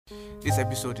This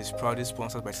episode is proudly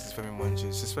sponsored by Sisfemi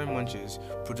Munches. Sisfemi Munches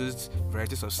produce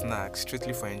varieties of snacks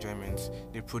strictly for enjoyment.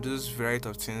 They produce variety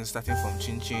of things starting from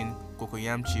chin-chin,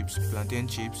 cocoyam chips, plantain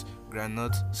chips,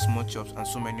 granite, small chops, and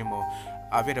so many more.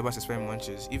 I've heard about Sisfemi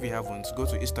Munches. If you haven't, go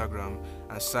to Instagram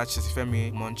and search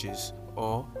Sisfemi Munches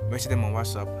or message them on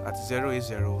WhatsApp at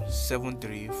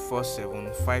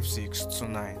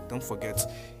 080-7347-5629. Don't forget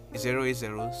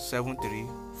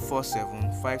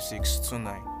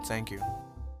 080-7347-5629. Thank you.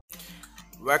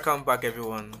 Welcome back,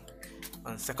 everyone,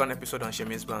 on second episode on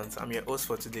Shemi's Band. I'm your host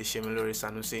for today, Shemilori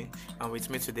Sanusi, and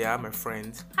with me today are my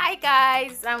friend. Hi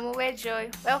guys, I'm Owie Joy.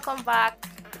 Welcome back.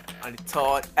 On the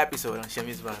third episode on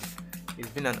Shemi's Band. It's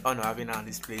been an honor having her on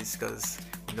this place because,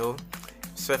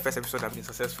 first episode have been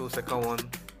successful, second one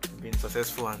been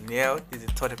successful, and now this is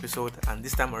the third episode, and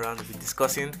this time around we'll be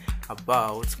discussing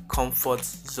about comfort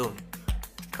zone.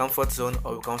 Comfort zone,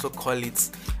 or we can also call it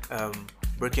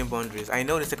breaking boundaries. I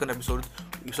know in the second episode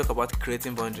we talk about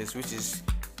creating boundaries, which is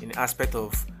in the aspect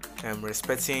of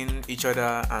respecting each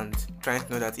other and trying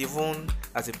to know that even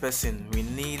as a person we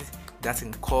need that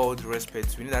thing called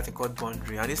respect, we need that thing called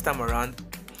boundary. And this time around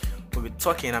we'll be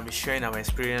talking and be sharing our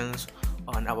experience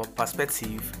on our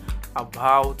perspective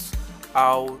about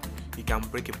how you can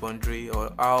break a boundary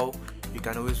or how you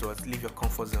can always leave your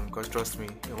comfort zone, because trust me,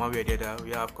 in one way or the other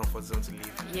we have comfort zone to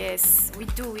leave. Yes, we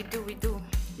do.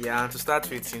 Yeah, and to start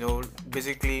with,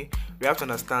 basically we have to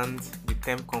understand the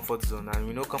term comfort zone, and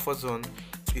we know comfort zone,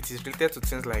 it is related to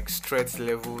things like stress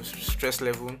level.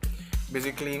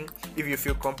 Basically, if you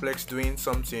feel complex doing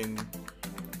something,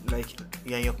 like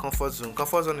you're in your comfort zone.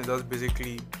 Comfort zone is just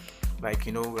basically like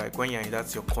when you're in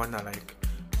that's your corner, like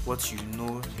what you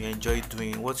enjoy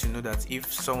doing, what that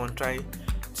if someone try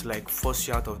to force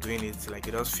you out of doing it,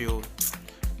 you just feel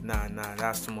nah,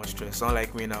 that's too much stress. Not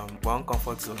like me now. One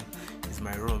comfort zone is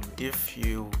my room. If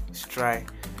you try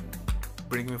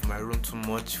bring me from my room too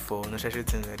much for unnecessary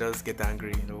things, I just get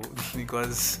angry,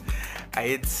 because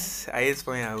I hate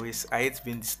when I hate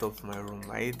being disturbed from my room.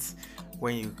 I hate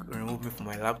when you remove me from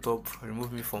my laptop,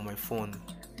 remove me from my phone.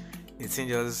 I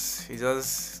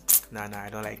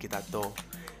don't like it at all.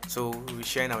 So we're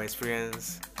sharing our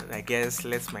experience. I guess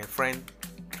let my friend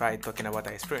try talking about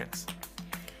our experience.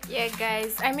 Yeah,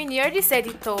 guys. You already said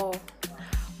it all,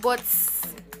 but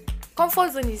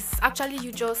comfort zone is actually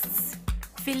you just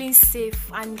feeling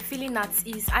safe and feeling at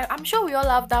ease. I'm sure we all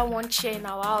have that one chair in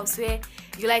our house where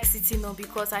you like sitting on,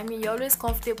 because you're always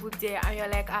comfortable there, and you're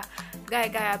like,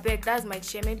 guy, I beg, that's my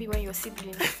chair. Maybe when your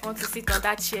siblings want to sit on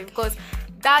that chair, because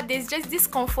there's just this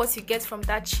comfort you get from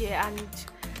that chair. And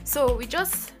so we're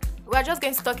just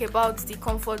going to talk about the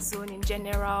comfort zone in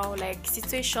general, like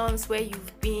situations where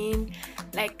you've been,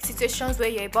 like situations where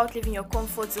you're about leaving your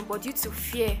comfort zone, but due to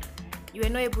fear you were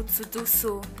not able to do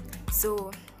so.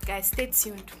 So guys, stay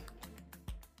tuned.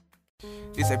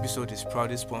 This episode is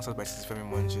proudly sponsored by Sisfemi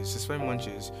Munches. Sisfemi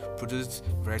Munches produce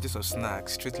varieties of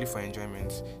snacks strictly for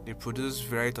enjoyment. They produce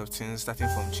variety of things starting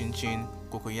from chin-chin,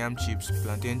 cocoyam chips,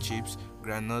 plantain chips,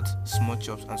 granite, small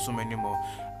chops, and so many more.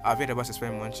 I've heard about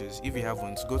Sisfemi Munches. If you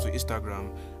haven't, go to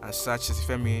Instagram and search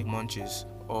Sisfemi Munches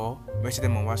or message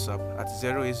them on WhatsApp at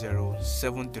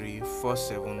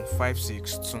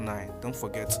 080-7347-5629. Don't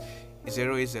forget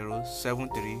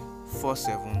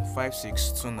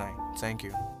 080-7347-5629. Thank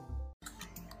you.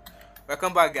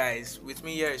 Welcome back, guys. With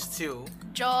me here is still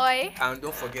Joy. And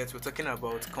don't forget, we're talking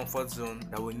about comfort zone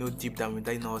that we know deep down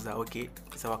within us that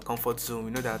it's our comfort zone.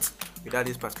 We know that without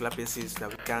these particular places that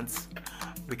we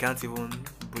can't even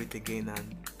breathe again,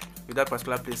 and without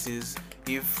particular places,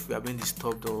 if we are being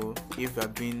disturbed or if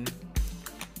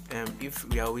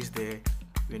we are always there,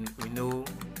 we know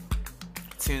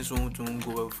things won't go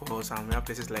well for us, and we have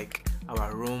places like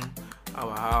our room,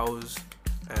 our house.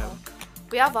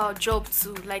 We have our job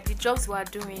too, like the jobs we are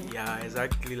doing. Yeah,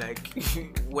 exactly, like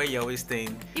where you're always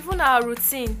staying. Even our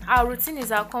routine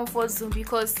is our comfort zone,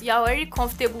 because you're already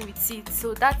comfortable with it.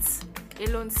 So that's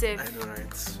alone safe. I know,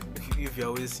 right? If you're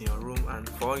always in your room, and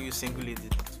for all you single ladies,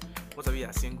 most of you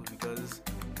are single because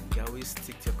you always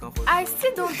stick to your comfort zone. I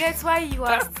still don't get why you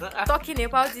are talking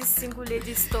about this single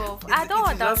lady stuff. I don't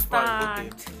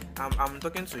understand. Okay. I'm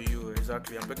talking to you,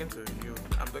 exactly. I'm talking to you.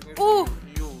 I'm talking to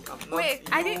you. I'm not wait, you.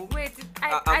 I didn't wait.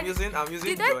 I'm using.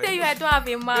 Did I tell you I don't have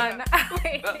a man?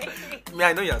 Me,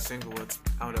 I know you're single, but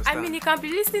I understand. You can be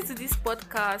listening to this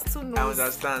podcast. Who knows? I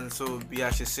understand. So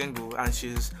yeah, she's single and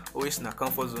she's always in her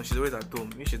comfort zone. She's always at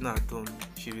home. If she's not at home,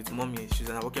 she's with mommy. She's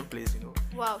in her working place,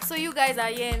 Wow. So you guys are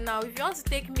here now. If you want to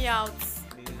take me out,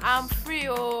 please. I'm free.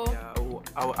 Yeah,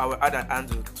 I will add an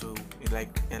handle to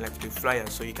the flyer,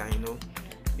 so you can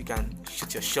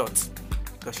shoot your shot,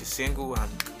 because she's single and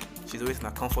she's always in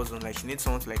her comfort zone. Like she needs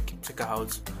someone to like take her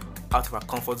out of her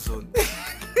comfort zone.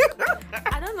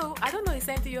 I don't know. He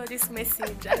sent you all this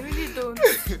message. I really don't.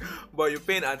 But you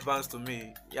pay in advance to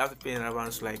me. You have to pay in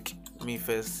advance like me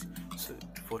first, so,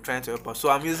 for trying to help us. So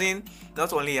I'm using,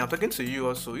 not only I'm talking to you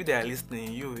also. You that are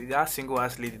listening. You that single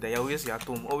ass lady that you're always at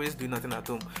home, always doing nothing at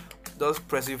home. Just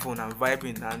pressing phone and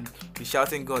vibing and be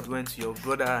shouting God went to your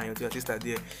brother and to your sister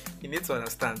there. You need to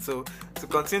understand. So to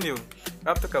continue, we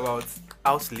have to talk about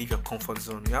how to leave your comfort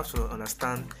zone. You have to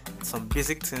understand some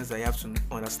basic things that you have to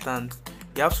understand.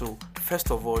 You have to,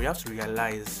 first of all, you have to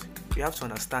realize, you have to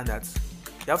understand that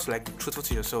you have to like be truthful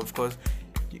to yourself, because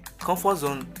comfort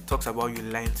zone talks about you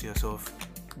lying to yourself.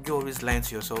 You always lying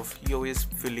to yourself. You always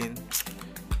feeling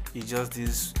you just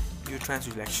this. You trying to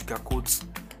like sugarcoat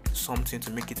something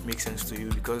to make it make sense to you,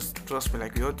 because trust me,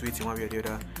 like we all do it in one way or the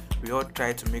other. We all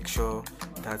try to make sure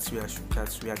that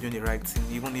we are doing the right thing,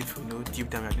 even if we know deep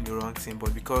down we are doing the wrong thing.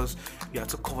 But because we are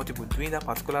too comfortable doing that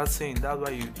particular thing, that's why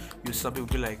you some people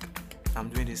be like, I'm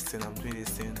doing this thing.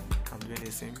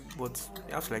 But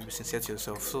you have to like be sincere to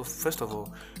yourself. So first of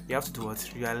all, you have to do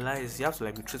what? Realize. You have to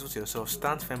like be truthful to yourself.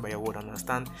 Stand firm by your word and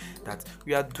understand that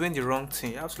you are doing the wrong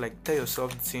thing. You have to like tell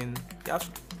yourself the thing. You have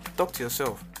to talk to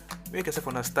yourself. Make yourself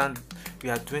understand you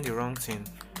are doing the wrong thing,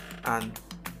 and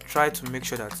try to make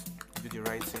sure that you do the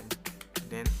right thing.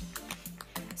 Then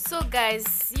So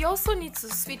guys, you also need to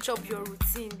switch up your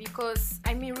routine, because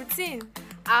routine,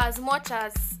 as much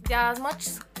as they are as much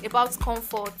about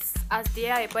comfort as they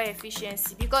are about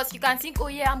efficiency. Because you can think, oh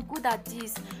yeah, I'm good at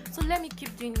this, so let me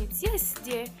keep doing it. Yes,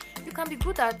 dear, you can be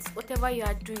good at whatever you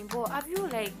are doing, but have you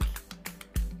like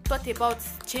thought about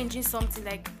changing something?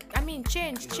 Like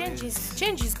change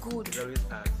is good.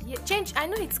 Yeah, change, I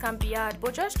know it can be hard,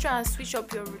 but just try and switch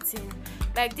up your routine.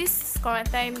 Like this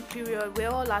quarantine period, we're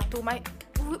all at home.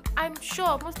 I'm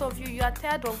sure most of you are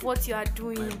tired of what you are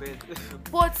doing,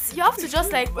 but you have to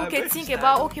just like think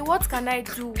about, okay, what can I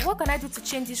do to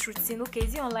change this routine? Okay,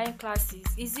 is it online classes,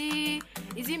 is it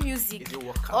music, is it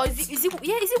workout, or is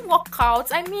it workout?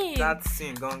 That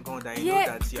thing gone that you know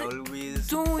that you're always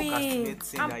doing,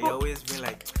 procrastinating, that you're always being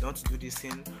like, you want to do this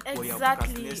thing, or you're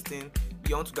procrastinating.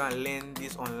 You want to go and learn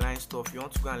this online stuff, you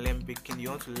want to go and learn baking, you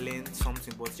want to learn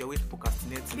something, but you're always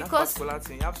procrastinating. Because that particular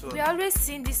thing, you have to. We're always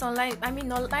seeing this online.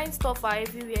 Online stuff are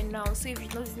everywhere now. So if you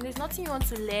know there's nothing you want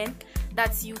to learn,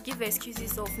 that you give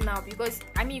excuses of now, because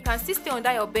you can still stay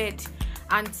under your bed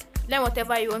and learn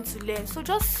whatever you want to learn. So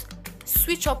just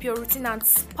switch up your routine and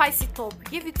spice it up.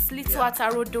 Give it little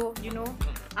atarodo,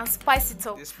 and spice it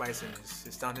up. This spicing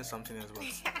is sounding something else, but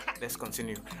let's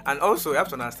continue. And also, you have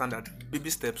to understand that baby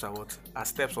steps are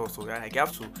steps also. Right? Like you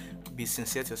have to be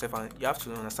sincere to yourself, and you have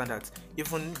to understand that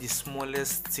even the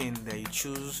smallest thing that you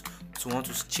choose to want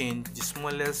to change, the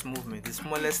smallest movement, the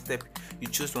smallest step you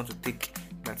choose to want to take,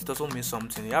 that it also means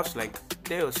something. You have to like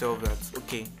tell yourself that,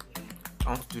 okay, I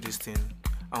want to do this thing.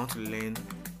 I want to learn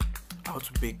how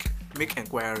to bake. Make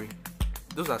inquiry.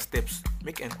 Those are steps.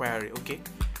 Make inquiry. Okay,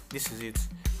 this is it.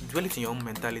 Dwell it in your own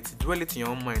mentality. Dwell it in your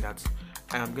own mind that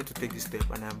I am going to take this step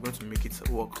and I am going to make it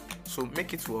work. So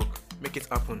make it work. Make it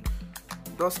happen.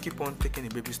 Just keep on taking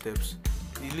the baby steps.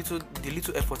 The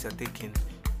little effort you're taking.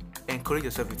 Encourage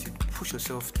yourself with it. Push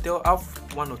yourself. Have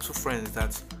one or two friends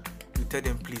that you tell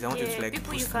them, please, I want you to like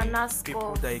people push you can me. ask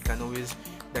People of. that can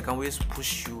always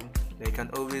push you. They can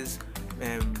always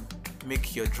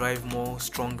make your drive more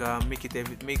stronger. Make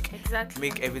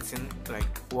everything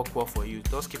like work well for you.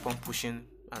 Just keep on pushing,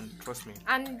 and trust me.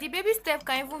 And the baby step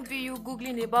can even be you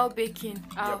googling about baking.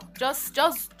 Just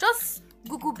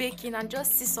Google baking and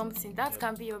just see something. That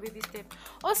can be your baby step.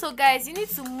 Also, guys, you need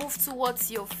to move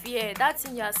towards your fear. That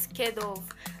thing you are scared of,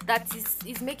 that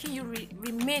is making you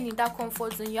remain in that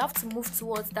comfort zone. You have to move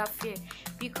towards that fear,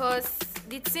 because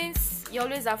the things you're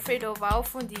always afraid of are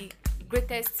often the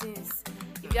greatest things.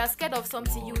 If you are scared of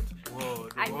something, you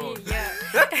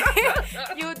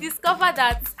discover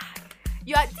that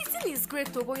this thing is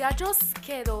great, but you are just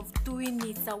scared of doing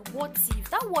it. What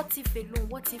if alone?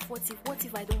 What if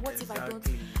I don't? What if I don't?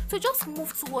 So just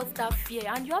move towards that fear,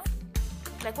 and you have,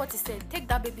 like what he said, take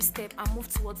that baby step and move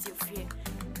towards your fear.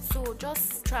 So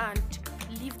just try and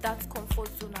leave that comfort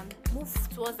zone and move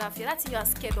towards that fear. That thing you are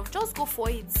scared of, just go for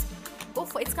it.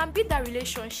 It can be that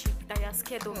relationship that you are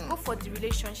scared of. Go for the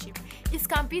relationship. It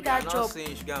can be that job. I'm not saying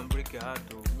you should go and break your heart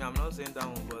though. I'm not saying that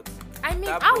one, but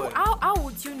how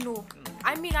would you know?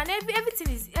 And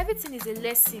everything is a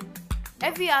lesson.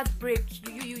 Every heartbreak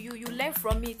you learn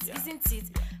from it, isn't it?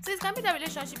 So it can be that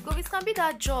relationship, it can be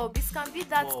that job, it can be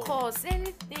that course,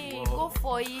 anything. Go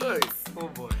for it. Hey. Oh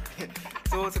boy.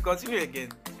 So to continue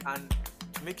again, and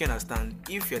to make you understand,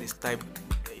 if you're the type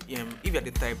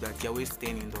that you're always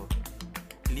staying indoor,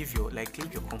 leave your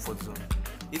comfort zone.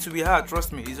 It will be hard,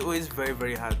 trust me. It's always very,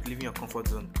 very hard leaving your comfort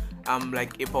zone. I'm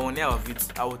like a pioneer of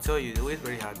it. I will tell you, it's always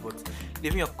very hard, but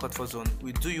leaving your comfort zone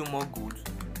will do you more good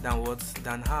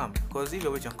than harm. Because if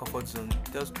you're with your comfort zone,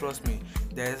 just trust me,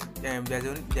 there's a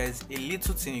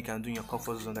little thing you can do in your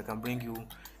comfort zone that can bring you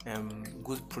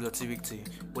good productivity.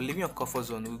 But leaving your comfort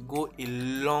zone will go a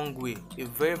long way, a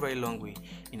very, very long way,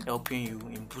 in helping you,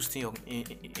 in boosting in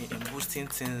boosting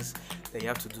things that you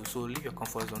have to do. So leave your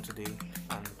comfort zone today,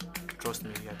 and trust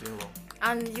me, you are doing well.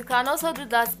 And you can also do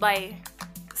that by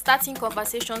starting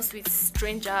conversations with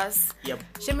strangers. Yep.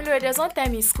 Shemilore, there's one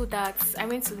time in school that I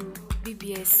went to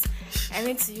BBS. I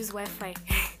went to use Wi-Fi.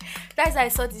 That's how I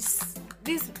saw this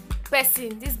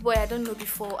person, this boy I don't know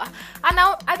before. And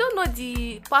now I don't know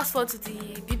the password to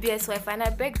the BBS Wi-Fi, and I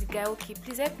begged the guy, okay,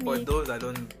 please help me. For those that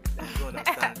don't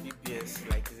understand, BBS,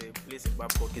 like, is a place in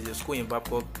Babcock, it's a school in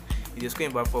Babcock. It's a school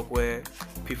in Babcock where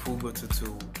people go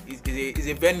to. It's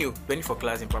a venue for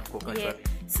class in Babcock, actually. Yeah.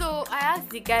 So I asked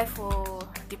the guy for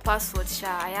the password,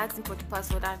 I asked him for the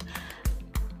password, and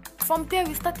from there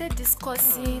we started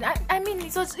discussing. I mean,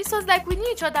 it was like we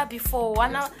knew each other before,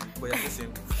 and now. But you're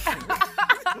missing.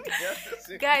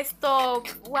 Guys, stop.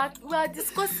 We are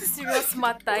discussing serious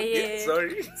matter here.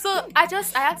 Sorry. So I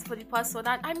asked for the password,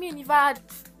 and I mean, if I had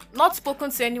not spoken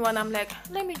to anyone, I'm like,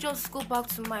 let me just go back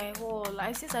to my hall.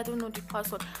 And since I don't know the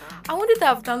password, I wanted to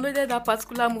have downloaded that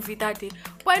particular movie that day.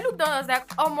 But I looked down, I was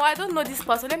like, I don't know this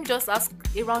password. Let me just ask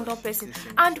a random person.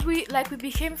 And we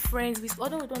became friends.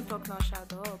 Although we don't talk now,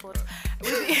 Shadow, but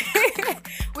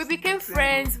we became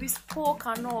friends. We spoke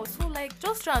and all. So like,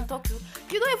 just try and talk to.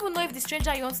 You don't even know if the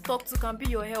stranger you want to talk to can be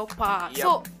your helper. Yep.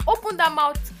 So open that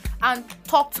mouth and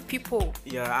talk to people.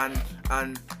 Yeah,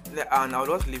 and I would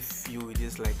just leave you with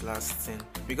this like last thing,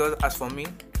 because as for me,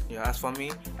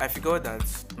 I figured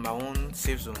that my own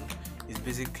safe zone is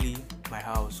basically my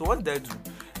house. So what did I do?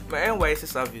 My NYSC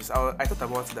service, I thought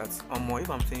about that. If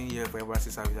I'm staying here for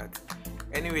NYSC service,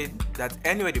 that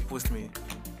anyway they post me,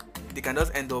 they can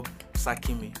just end up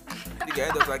sacking me. They can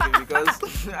end up sacking me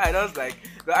because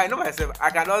I know myself.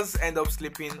 I can just end up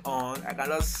sleeping on. I can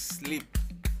just sleep.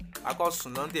 I call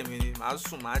Sunday minute. I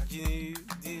assume I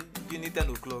 10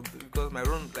 o'clock because my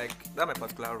room, like that's my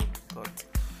particular room, but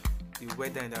the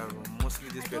weather in that room mostly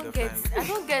this period of time. I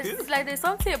don't get. It's like there's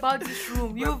something about this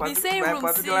room. You've been saying room.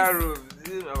 My particular room.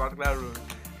 This is my particular room.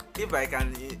 If I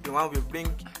can, you want to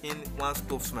bring in one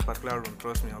stove to my particular room,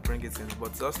 trust me, I'll bring it in.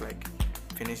 But just like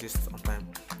finish it on time.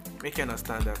 Make you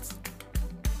understand that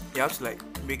you have to like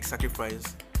make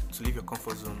sacrifice to leave your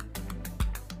comfort zone.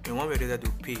 In one way or the other,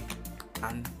 they'll pay.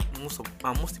 And most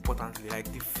importantly,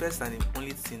 like the first and the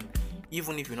only thing,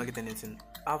 even if you not get anything,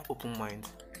 have open mind.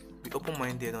 Be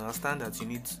open-minded. Understand that you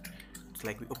need to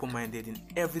like be open-minded in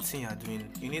everything you're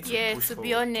doing. You need to push forward.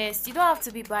 Be honest, you don't have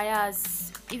to be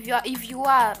biased. If you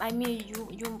are, I mean,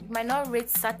 you might not rate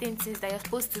certain things that you're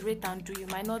supposed to rate and do. You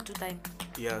might not do that.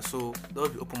 Yeah. So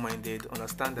don't be open-minded.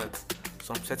 Understand that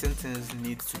some certain things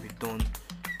need to be done.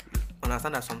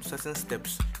 Understand that some certain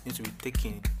steps need to be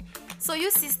taken. So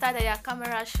you sister that you're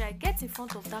camera shy, get in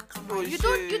front of that camera. You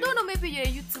don't know, maybe you're a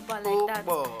YouTuber like that.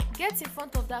 Boy. Get in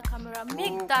front of that camera,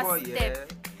 make that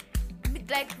step. Yeah.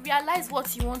 Like realize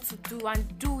what you want to do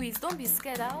and do it. Don't be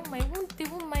scared. They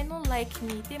might not like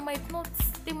me. They might.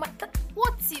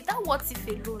 What if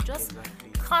alone? Just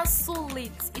cancel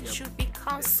it. It should be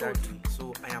cancelled. Exactly.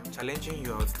 So I am challenging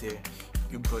you out there,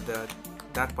 you brother.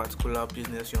 That particular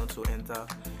business you want to enter,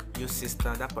 your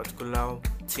sister, that particular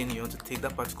thing you want to take,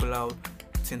 that particular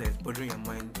thing that is bothering your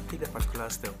mind, take that particular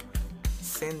step.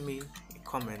 Send me a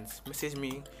comment, message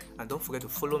me, and don't forget to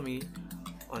follow me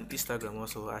on Instagram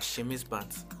also at Shemis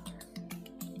Band.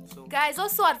 So, guys,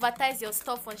 also advertise your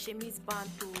stuff on Shemis Band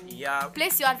too. Yeah.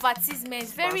 Place your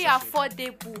advertisements, very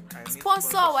affordable.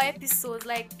 Sponsor our episodes,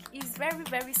 like it's very,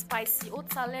 very spicy.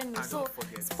 So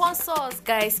sponsor us,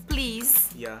 guys, please.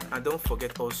 Yeah, and don't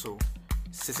forget also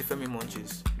Sisifemi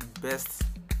Munchies, best.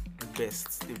 They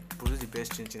produce the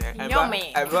best chin-chin.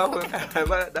 Yummy. I bought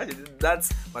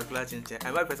that particular chin-chin.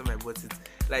 I bought first time I bought it.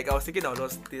 Like I was thinking I would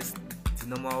just taste the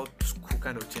normal school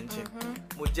kind of chin-chin.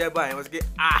 Mujeba, I was like,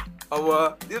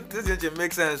 this chin-chin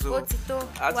makes sense. So we're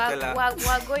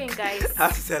going, guys. I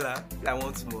have to tell her I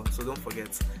want more. So don't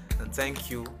forget. And thank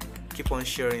you. Keep on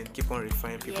sharing, keep on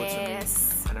referring people to me.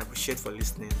 And I appreciate for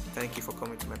listening. Thank you for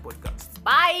coming to my podcast.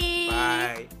 Bye.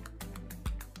 Bye.